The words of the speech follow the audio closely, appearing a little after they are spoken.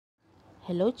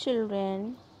Hello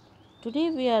children, today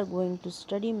we are going to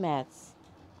study maths.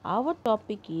 Our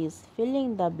topic is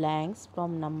filling the blanks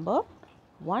from number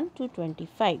 1 to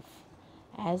 25.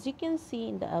 As you can see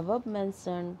in the above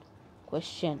mentioned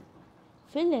question,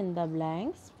 fill in the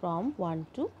blanks from 1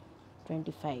 to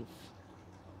 25.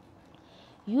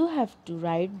 You have to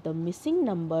write the missing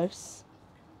numbers,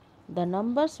 the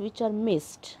numbers which are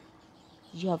missed.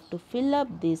 You have to fill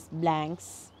up these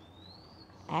blanks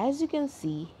as you can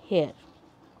see here.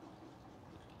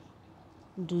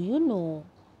 Do you know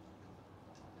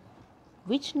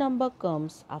which number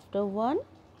comes after 1?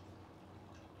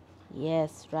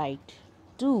 Yes, right.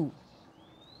 2.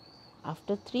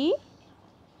 After 3?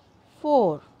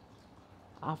 4.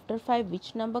 After 5,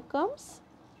 which number comes?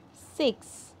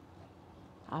 6.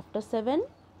 After 7?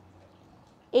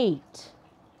 8.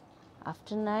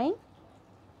 After 9?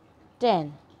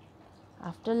 10.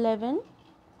 After 11?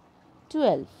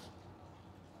 12.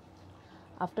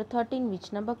 After 13,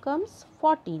 which number comes?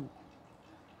 14.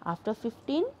 After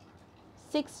 15?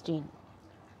 16.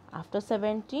 After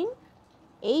 17?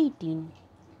 18.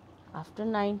 After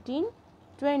 19?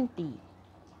 20.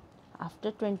 After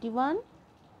 21?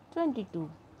 22.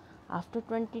 After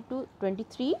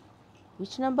 23,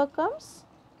 which number comes?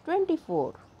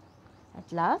 24.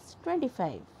 At last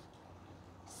 25.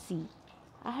 See,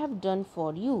 I have done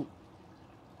for you.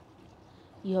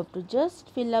 You have to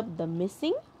just fill up the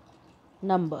missing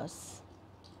numbers.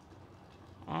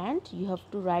 And you have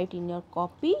to write in your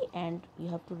copy and you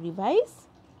have to revise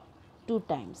 2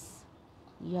 times.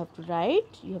 You have to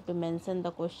write, you have to mention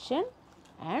the question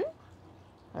and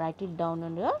write it down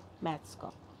on your maths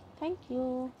copy. Thank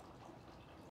you.